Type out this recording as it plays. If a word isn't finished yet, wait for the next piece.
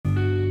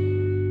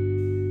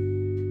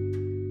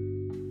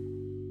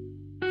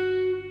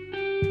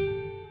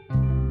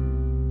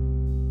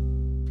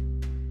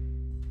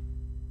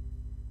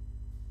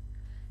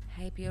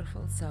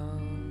beautiful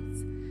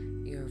souls.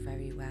 You're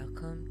very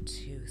welcome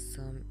to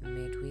some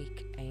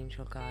midweek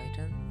angel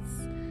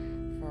guidance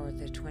for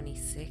the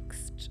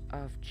 26th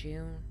of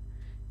June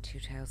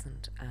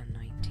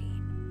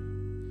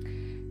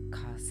 2019.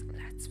 Cause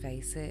let's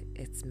face it,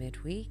 it's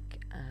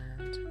midweek,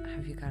 and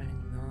have you got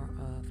any more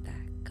of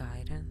that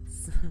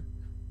guidance?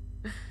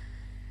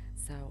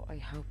 So I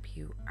hope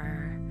you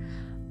are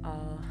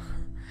all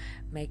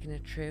making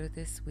it through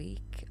this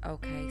week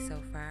okay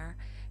so far.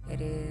 It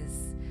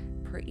is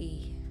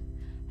pretty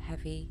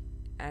heavy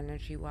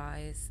energy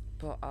wise,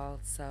 but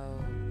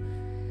also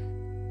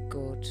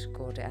good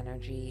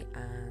energy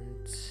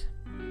and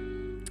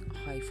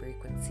high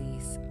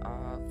frequencies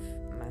of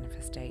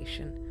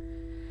manifestation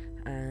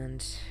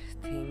and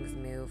things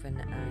moving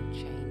and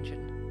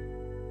changing.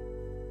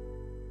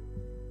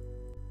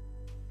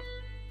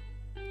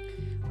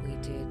 We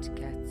did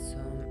get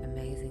some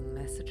amazing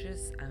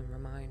messages and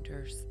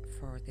reminders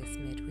for this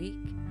midweek.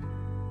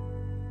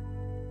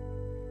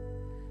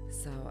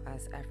 So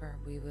as ever,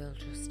 we will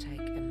just take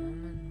a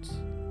moment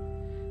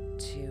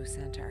to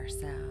center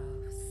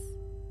ourselves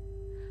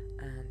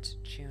and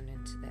tune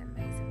into the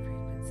amazing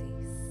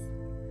frequencies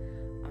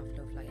of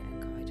love, light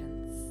and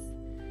guidance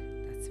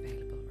that's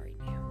available right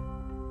now.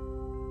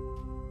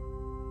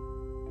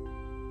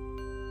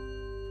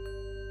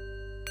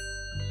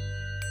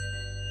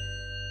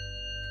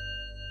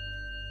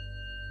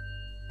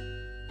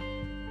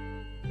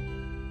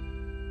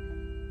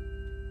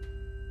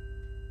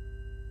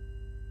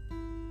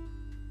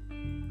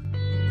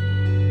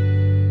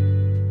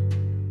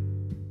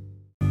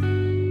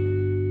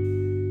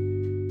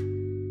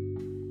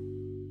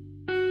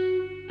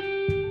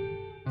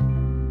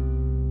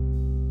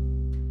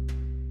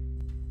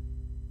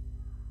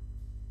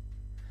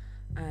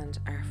 And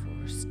our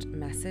first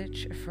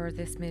message for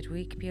this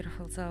midweek,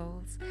 beautiful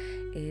souls,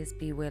 is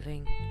be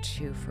willing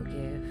to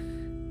forgive.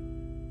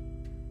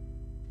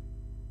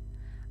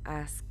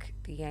 Ask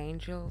the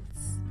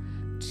angels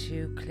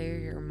to clear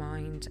your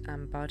mind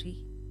and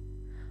body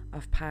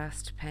of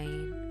past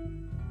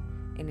pain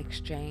in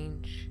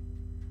exchange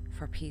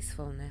for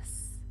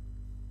peacefulness.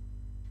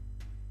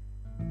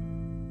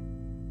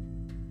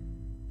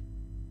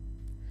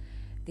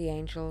 The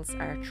angels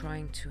are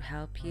trying to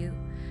help you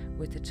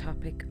with the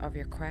topic of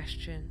your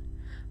question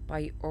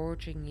by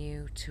urging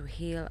you to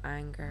heal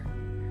anger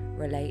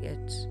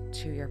related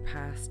to your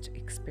past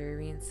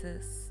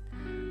experiences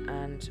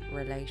and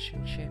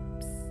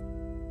relationships.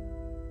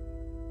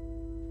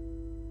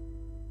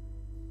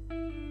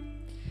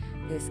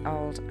 This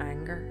old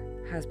anger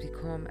has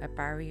become a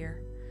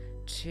barrier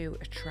to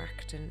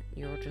attracting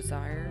your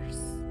desires,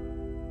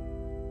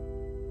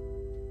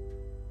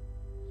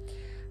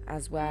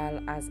 as well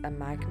as a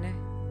magnet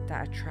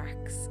that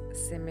attracts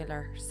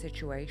similar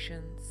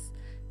situations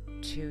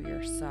to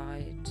your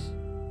side.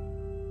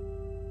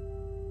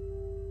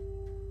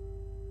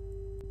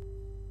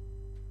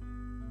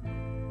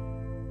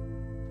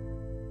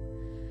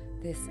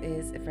 This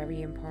is a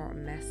very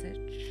important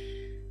message,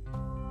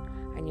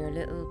 and your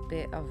little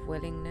bit of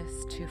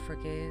willingness to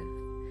forgive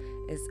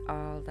is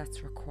all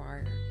that's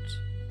required.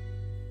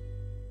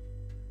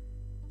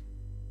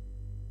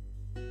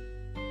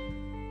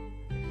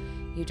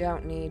 You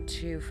don't need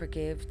to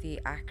forgive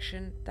the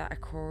action that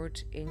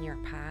occurred in your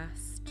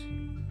past.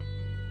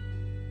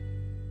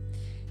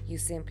 You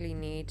simply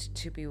need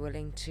to be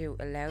willing to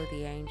allow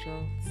the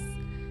angels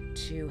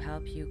to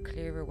help you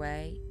clear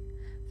away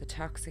the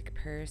toxic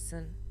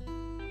person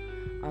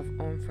of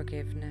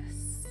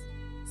unforgiveness.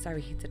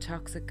 The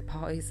toxic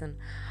poison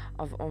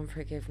of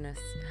unforgiveness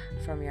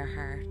from your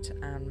heart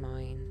and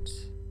mind.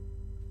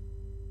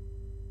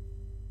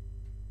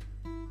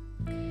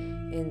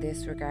 In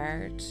this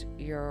regard,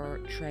 you're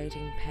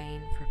trading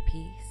pain for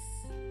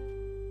peace.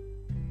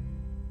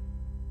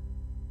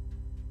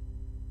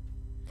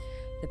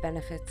 The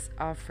benefits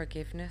of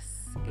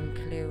forgiveness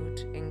include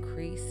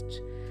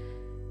increased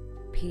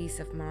peace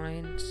of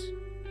mind,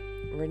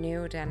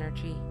 renewed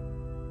energy,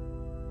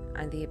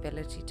 and the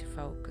ability to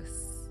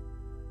focus.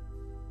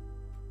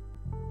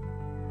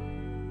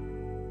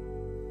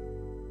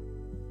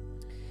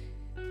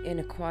 In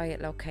a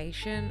quiet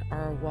location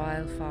or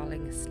while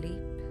falling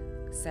asleep,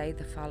 say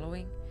the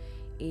following,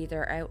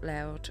 either out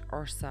loud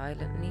or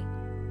silently.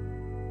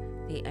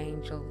 The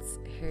angels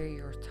hear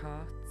your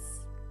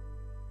thoughts.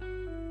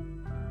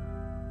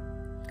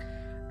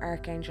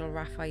 Archangel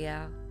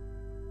Raphael,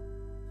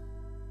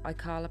 I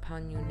call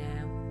upon you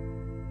now.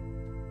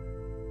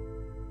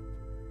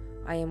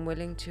 I am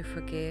willing to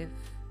forgive.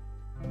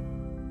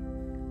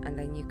 And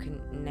then you can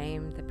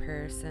name the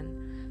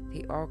person,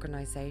 the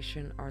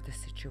organization, or the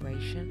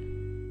situation.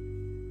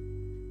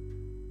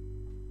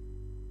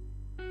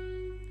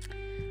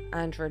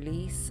 And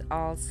release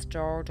all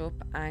stored up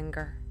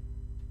anger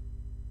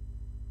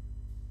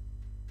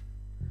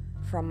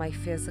from my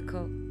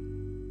physical,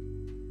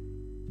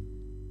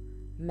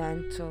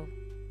 mental,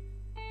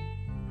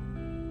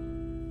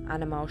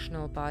 and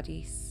emotional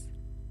bodies.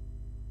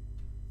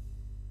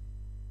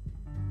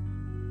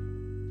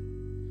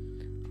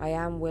 I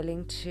am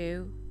willing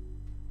to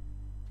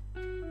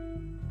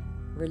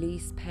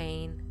Release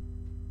pain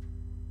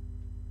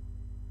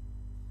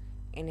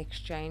in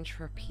exchange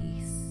for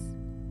peace.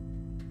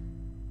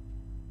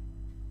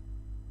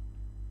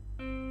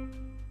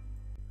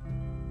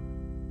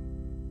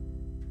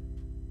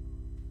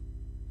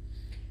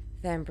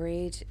 Then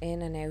breathe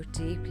in and out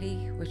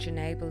deeply, which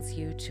enables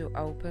you to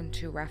open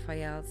to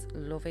Raphael's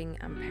loving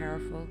and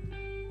powerful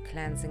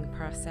cleansing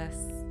process.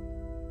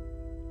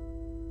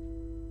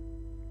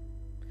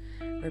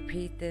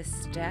 Repeat this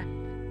step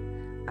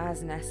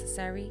as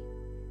necessary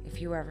if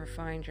you ever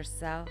find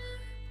yourself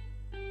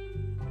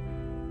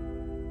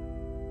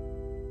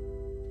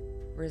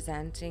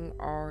resenting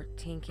or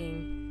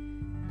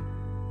thinking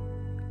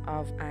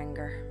of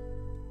anger.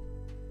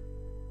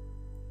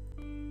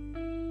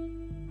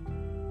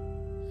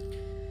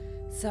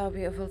 So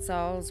beautiful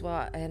souls,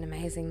 what an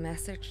amazing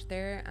message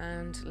there,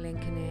 and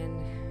linking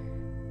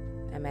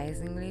in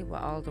amazingly with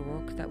all the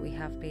work that we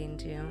have been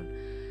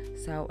doing.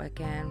 So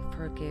again,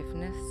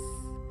 forgiveness,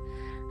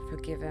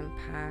 forgiving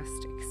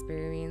past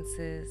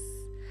experiences,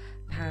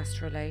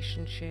 past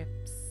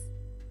relationships,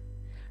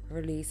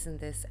 releasing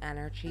this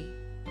energy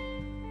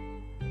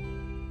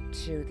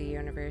to the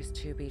universe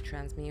to be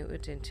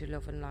transmuted into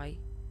love and light.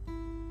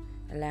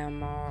 Allow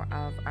more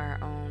of our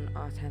own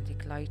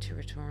authentic light to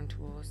return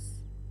to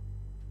us,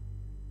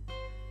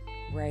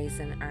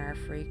 raising our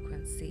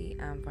frequency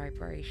and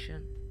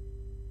vibration,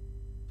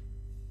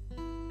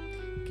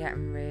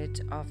 getting rid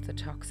of the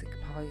toxic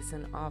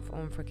poison of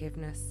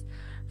unforgiveness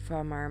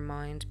from our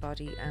mind,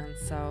 body and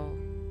soul,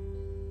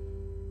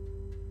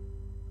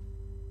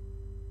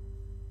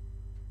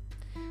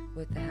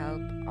 with the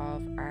help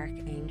of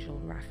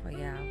Archangel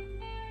Raphael.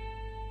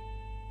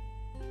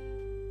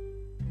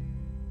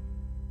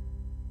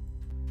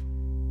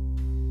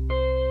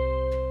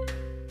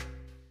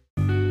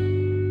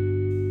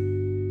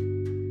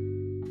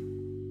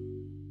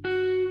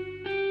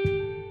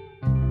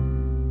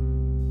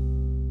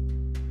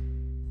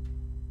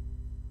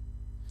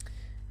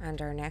 And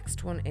our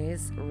next one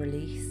is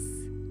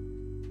release.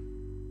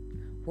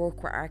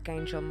 Work with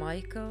Archangel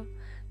Michael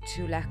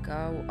to let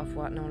go of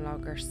what no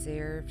longer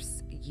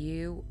serves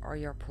you or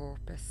your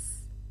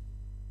purpose.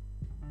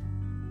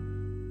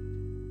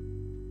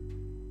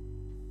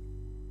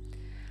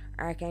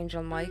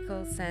 Archangel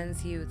Michael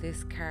sends you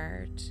this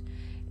card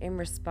in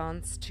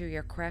response to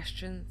your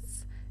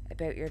questions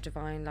about your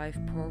divine life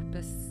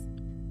purpose.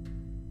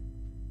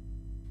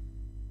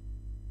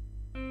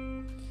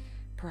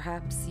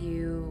 Perhaps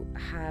you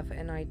have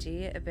an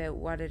idea about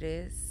what it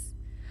is,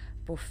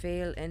 but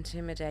feel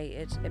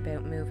intimidated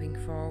about moving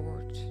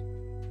forward.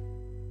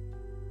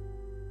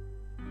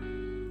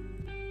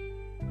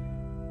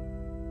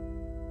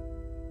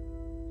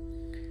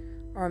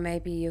 Or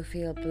maybe you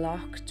feel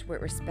blocked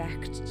with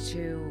respect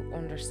to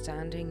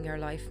understanding your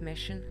life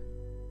mission.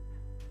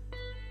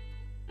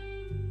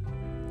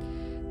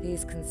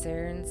 These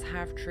concerns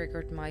have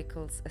triggered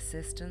Michael's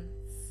assistance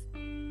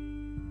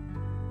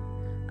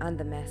and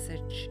the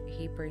message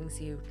he brings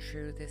you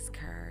through this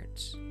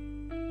card.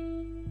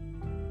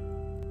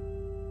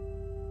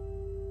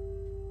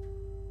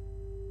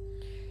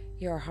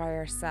 Your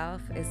higher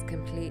self is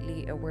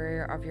completely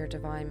aware of your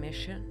divine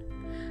mission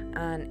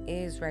and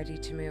is ready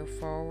to move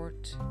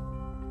forward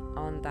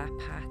on that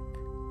path.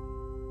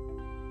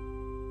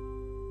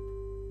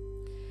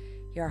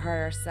 Your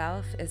higher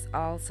self is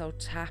also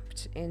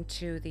tapped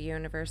into the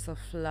universal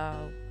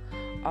flow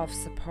of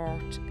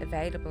support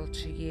available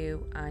to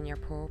you and your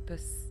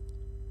purpose.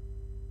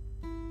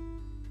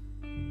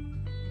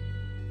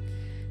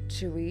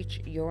 To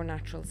reach your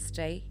natural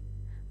state,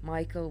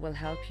 Michael will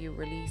help you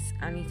release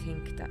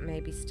anything that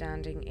may be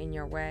standing in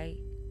your way,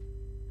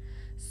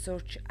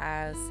 such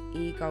as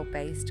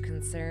ego-based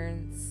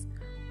concerns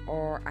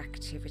or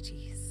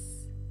activities.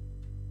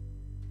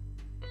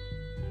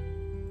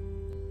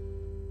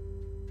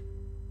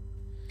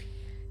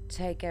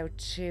 Take out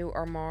 2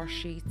 or more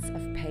sheets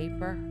of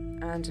paper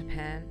and a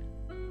pen,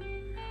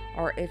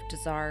 or if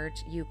desired,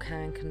 you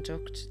can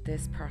conduct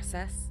this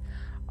process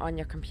on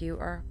your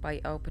computer by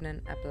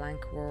opening a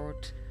blank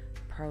Word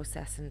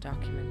processing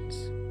document.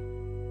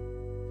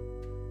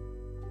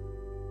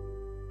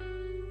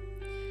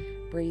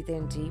 Breathe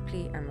in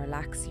deeply and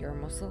relax your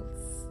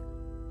muscles.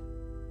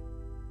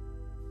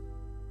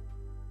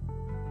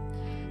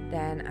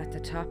 Then at the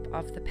top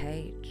of the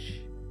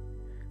page,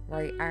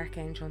 write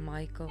Archangel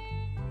Michael.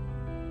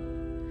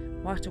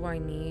 What do I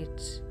need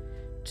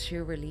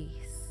to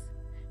release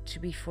to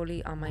be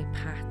fully on my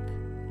path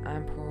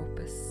and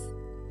purpose?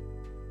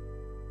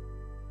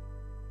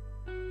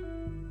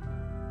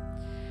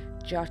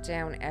 Jot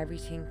down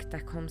everything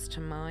that comes to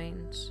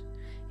mind,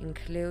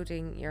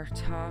 including your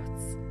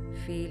thoughts,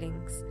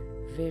 feelings,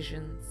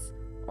 visions,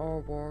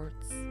 or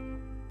words.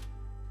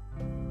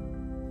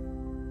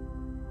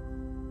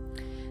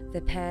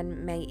 The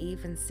pen may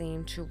even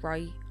seem to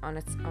write on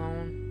its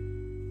own,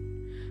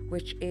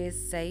 which is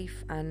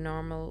safe and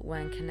normal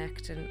when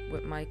connecting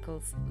with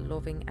Michael's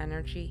loving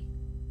energy.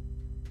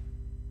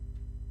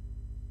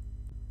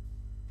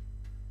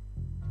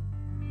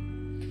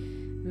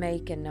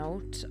 Make a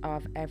note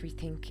of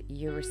everything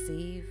you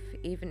receive,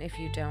 even if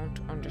you don't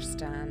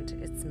understand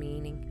its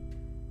meaning.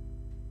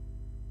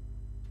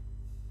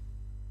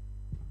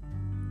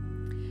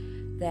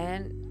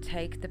 Then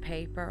take the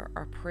paper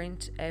or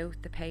print out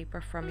the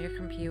paper from your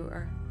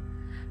computer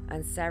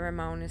and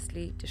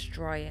ceremoniously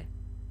destroy it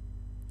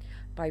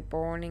by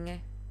burning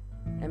it,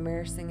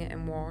 immersing it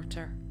in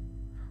water,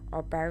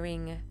 or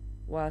burying it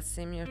while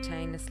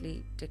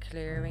simultaneously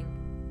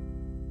declaring,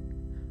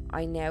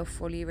 "I now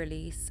fully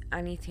release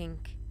anything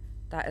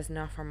that is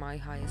not for my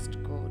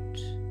highest good."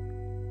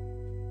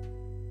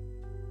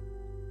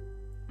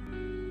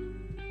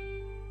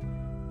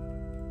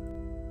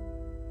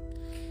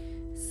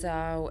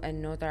 So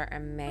another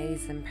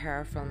amazing,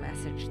 powerful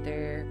message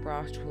there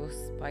brought to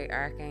us by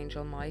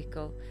Archangel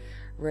Michael,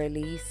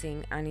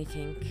 releasing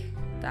anything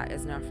that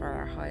is not for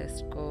our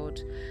highest good,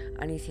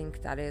 anything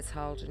that is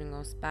holding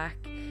us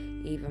back,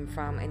 even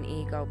from an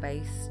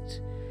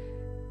ego-based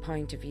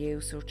point of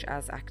view, such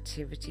as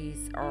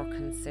activities or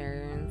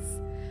concerns,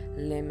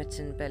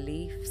 limiting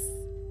beliefs.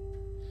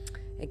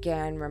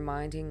 Again,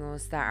 reminding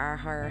us that our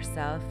higher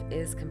self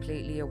is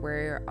completely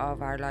aware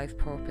of our life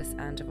purpose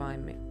and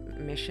divine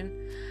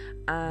mission,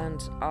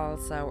 and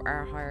also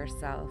our higher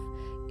self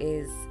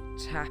is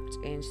tapped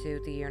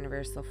into the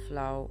universal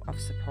flow of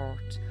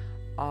support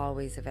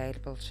always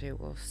available to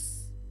us.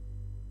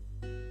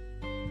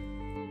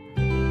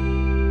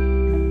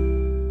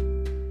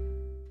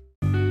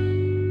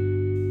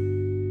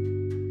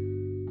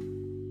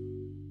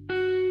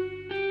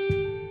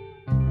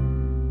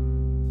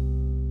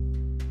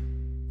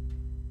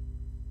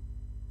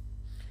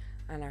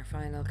 And our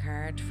final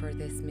card for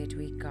this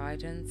midweek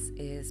guidance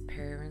is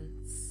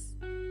Parents.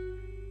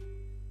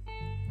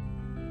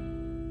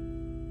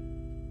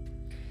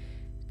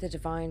 The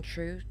divine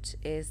truth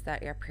is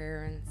that your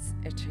parents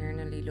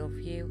eternally love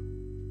you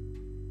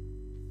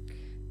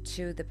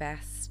to the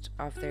best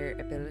of their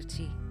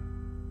ability.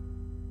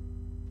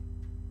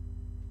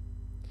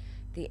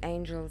 The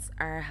angels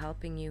are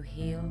helping you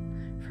heal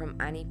from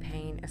any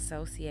pain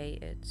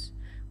associated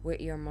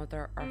with your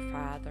mother or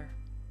father.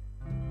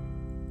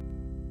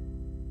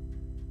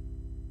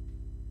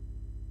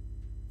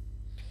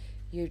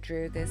 You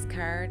drew this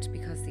card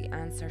because the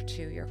answer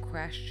to your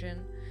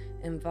question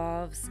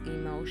involves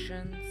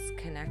emotions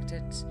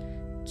connected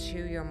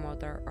to your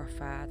mother or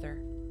father.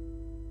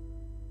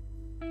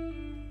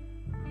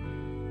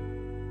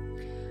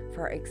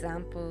 For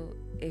example,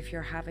 if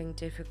you're having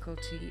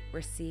difficulty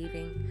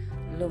receiving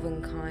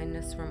loving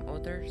kindness from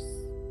others,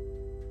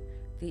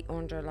 the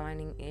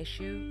underlying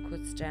issue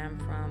could stem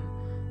from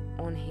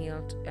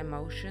unhealed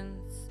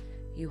emotions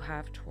you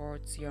have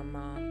towards your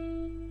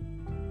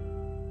mom.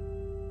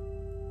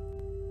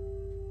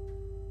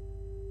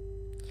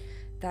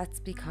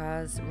 That's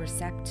because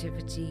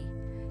receptivity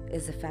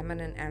is a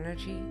feminine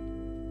energy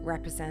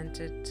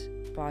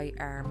represented by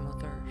our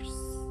mothers.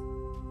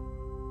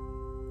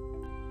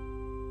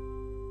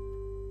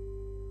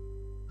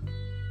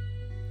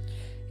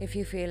 If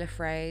you feel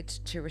afraid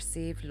to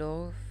receive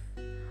love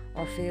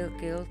or feel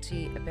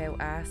guilty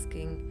about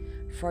asking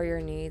for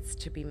your needs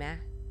to be met,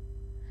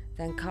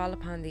 then call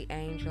upon the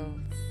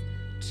angels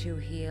to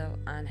heal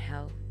and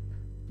help.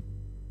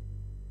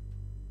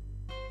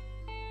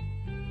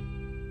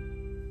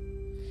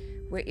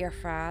 With your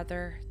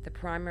father, the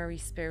primary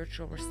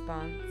spiritual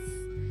response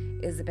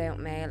is about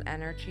male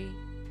energy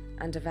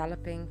and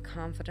developing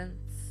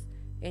confidence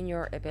in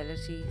your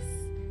abilities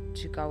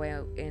to go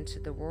out into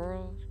the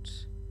world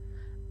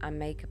and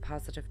make a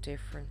positive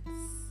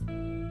difference.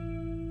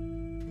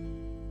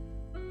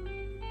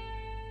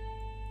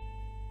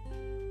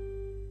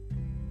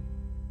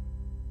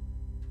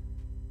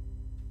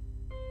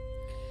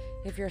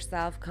 If your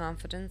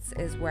self-confidence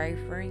is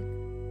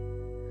wavering,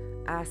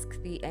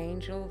 ask the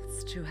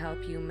angels to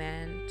help you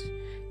mend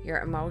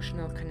your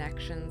emotional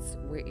connections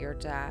with your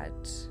dad.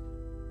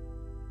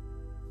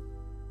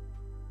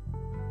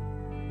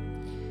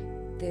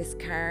 This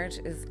card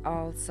is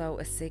also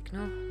a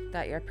signal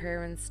that your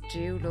parents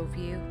do love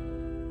you,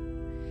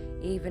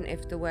 even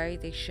if the way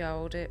they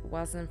showed it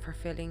wasn't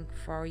fulfilling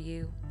for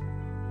you.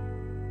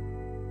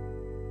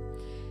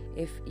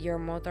 If your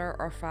mother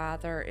or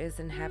father is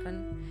in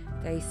heaven,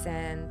 they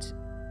send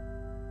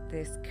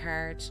this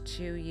card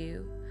to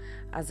you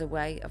as a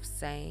way of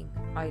saying,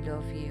 "I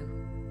love you."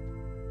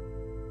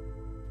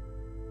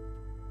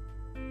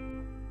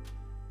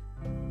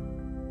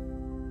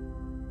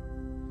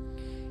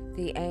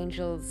 The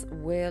angels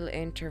will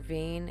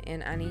intervene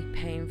in any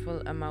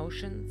painful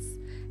emotions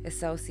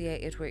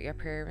associated with your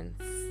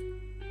parents.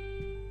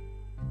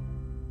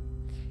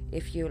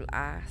 If you'll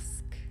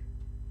ask,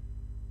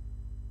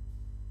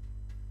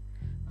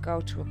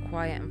 go to a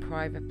quiet and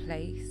private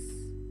place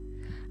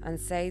and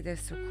say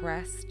this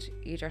request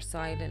either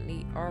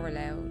silently or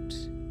aloud.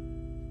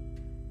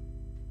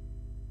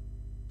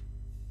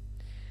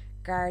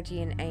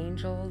 Guardian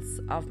angels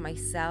of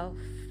myself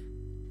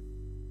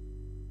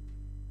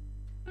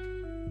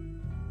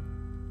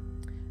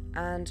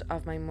and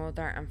of my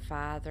mother and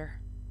father,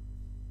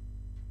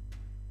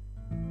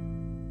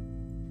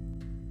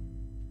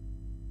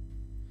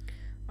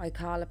 I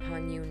call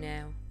upon you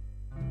now.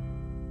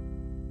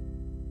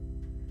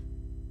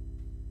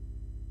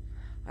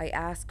 I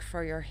ask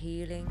for your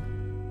healing,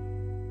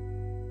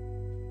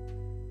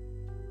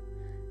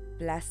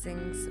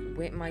 blessings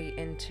with my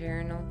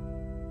internal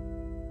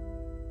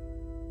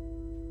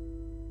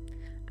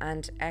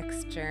and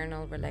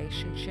external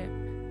relationship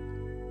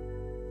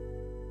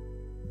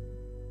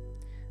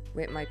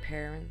with my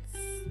parents.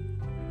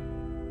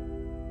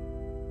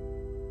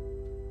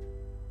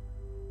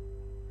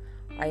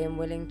 I am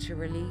willing to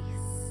release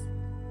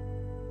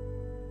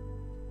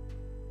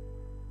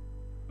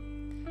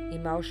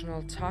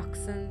emotional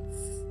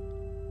toxins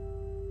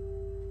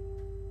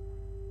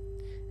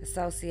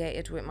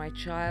associated with my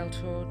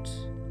childhood,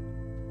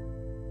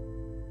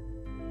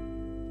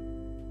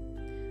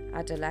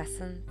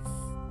 adolescence,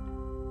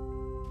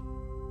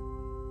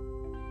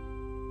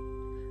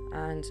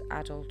 and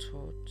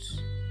adulthood.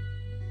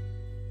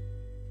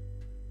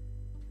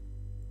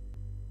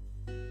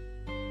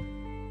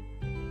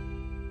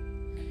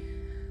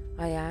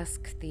 I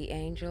ask the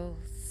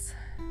angels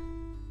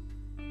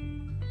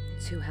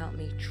to help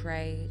me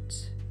trade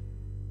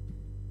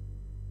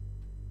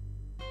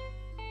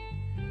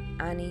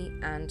any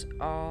and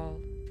all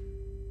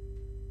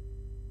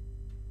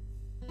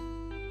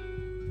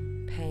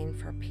pain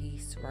for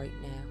peace right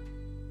now.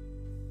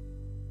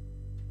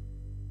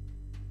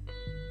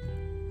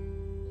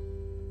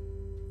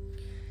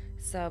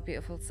 So,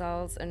 beautiful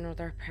souls,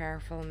 another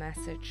powerful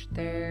message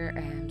there.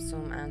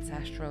 Some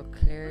ancestral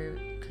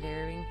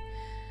clearing,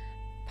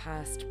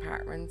 past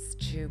patterns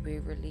to be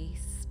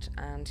released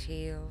and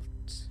healed.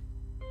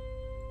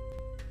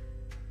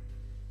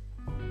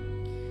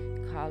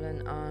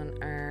 Calling on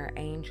our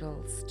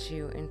angels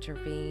to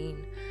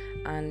intervene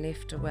and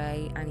lift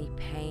away any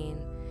pain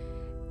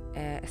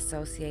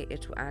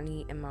associated with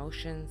any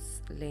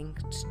emotions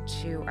linked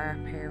to our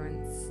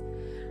parents'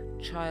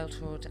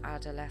 childhood,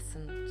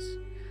 adolescent,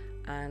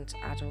 and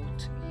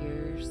adult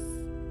years.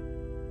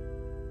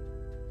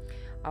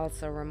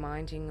 Also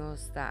reminding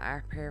us that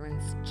our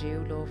parents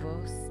do love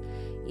us,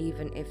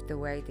 even if the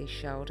way they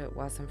showed it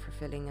wasn't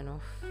fulfilling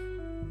enough.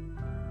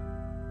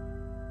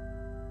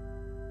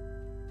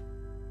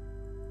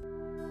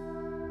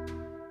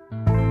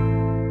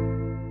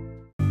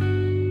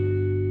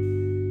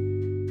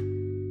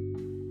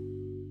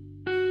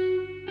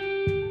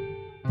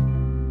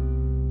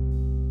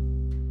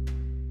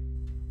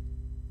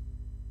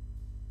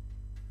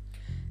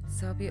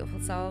 So, beautiful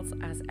souls,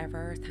 as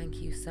ever,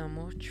 thank you so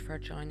much for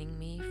joining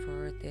me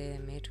for the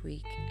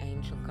midweek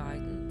angel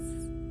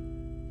guidance.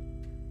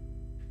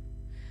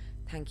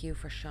 Thank you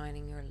for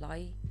shining your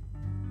light.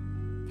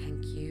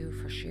 Thank you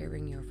for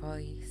sharing your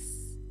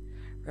voice.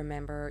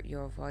 Remember,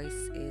 your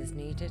voice is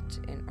needed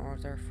in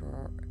order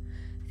for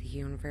the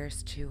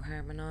universe to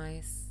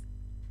harmonize.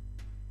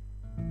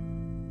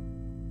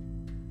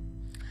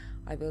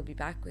 I will be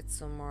back with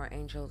some more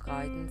angel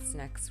guidance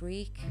next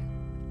week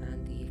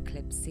and the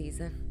eclipse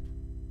season.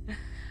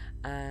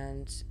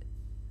 And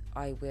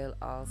I will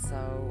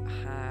also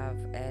have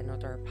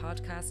another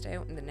podcast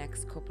out in the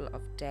next couple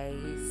of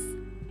days.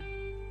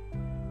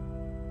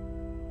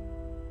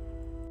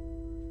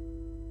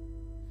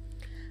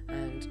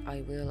 And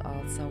I will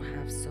also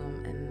have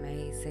some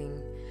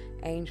amazing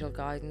angel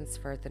guidance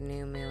for the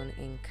new moon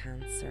in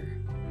Cancer.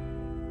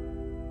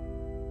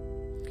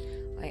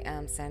 I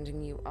am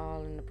sending you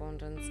all an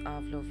abundance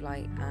of love,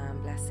 light,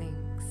 and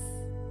blessings.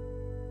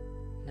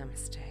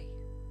 Namaste.